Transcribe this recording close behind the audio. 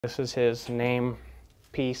This is his name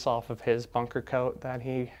piece off of his bunker coat that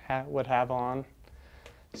he would have on,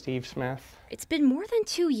 Steve Smith. It's been more than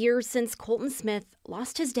 2 years since Colton Smith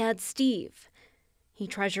lost his dad, Steve. He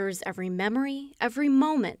treasures every memory, every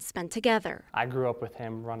moment spent together. I grew up with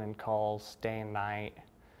him running calls day and night,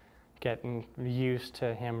 getting used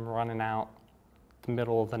to him running out the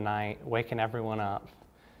middle of the night, waking everyone up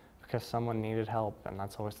because someone needed help, and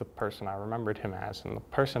that's always the person I remembered him as, and the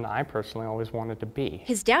person I personally always wanted to be.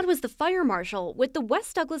 His dad was the fire marshal with the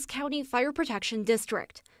West Douglas County Fire Protection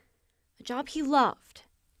District, a job he loved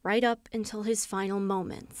right up until his final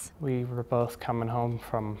moments. We were both coming home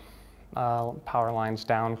from power lines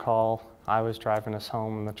down call. I was driving us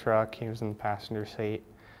home in the truck. He was in the passenger seat.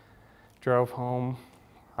 Drove home.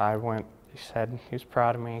 He said he was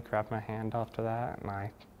proud of me, grabbed my hand after that, and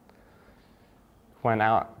I went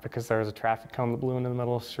out because there was a traffic cone that blew into the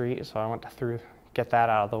middle of the street, so I went to get that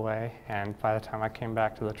out of the way, and by the time I came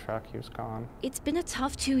back to the truck, he was gone. It's been a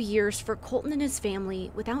tough 2 years for Colton and his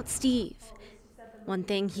family without Steve. One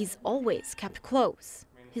thing he's always kept close,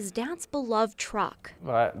 his dad's beloved truck.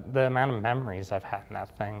 But the amount of memories I've had in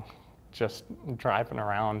that thing, just driving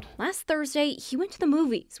around. Last Thursday, he went to the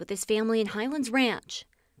movies with his family in Highlands Ranch,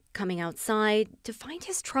 coming outside to find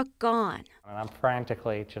his truck gone. And I'm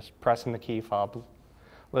frantically just pressing the key fob,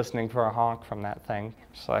 listening for a honk from that thing.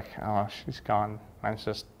 Just like, oh, she's gone. I was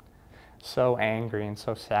just so angry and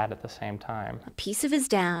so sad at the same time. A piece of his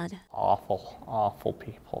dad. Awful, awful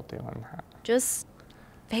people doing that. Just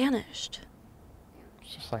vanished.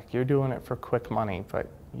 It's just like, you're doing it for quick money,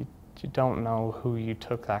 but you don't know who you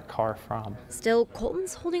took that car from. Still,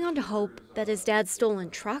 Colton's holding on to hope that his dad's stolen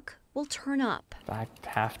truck will turn up. I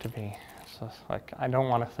have to be. It's just like, I don't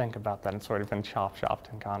want to think about that. It's sort of been chopped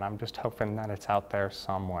and gone. I'm just hoping that it's out there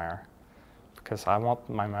somewhere because I want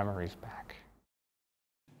my memories back.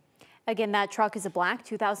 Again, that truck is a black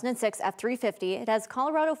 2006 F-350. It has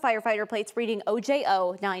Colorado firefighter plates reading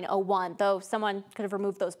OJO 901, though someone could have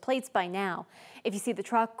removed those plates by now. If you see the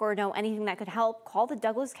truck or know anything that could help, call the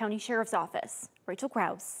Douglas County Sheriff's Office. Rachel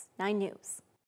Krause, 9 News.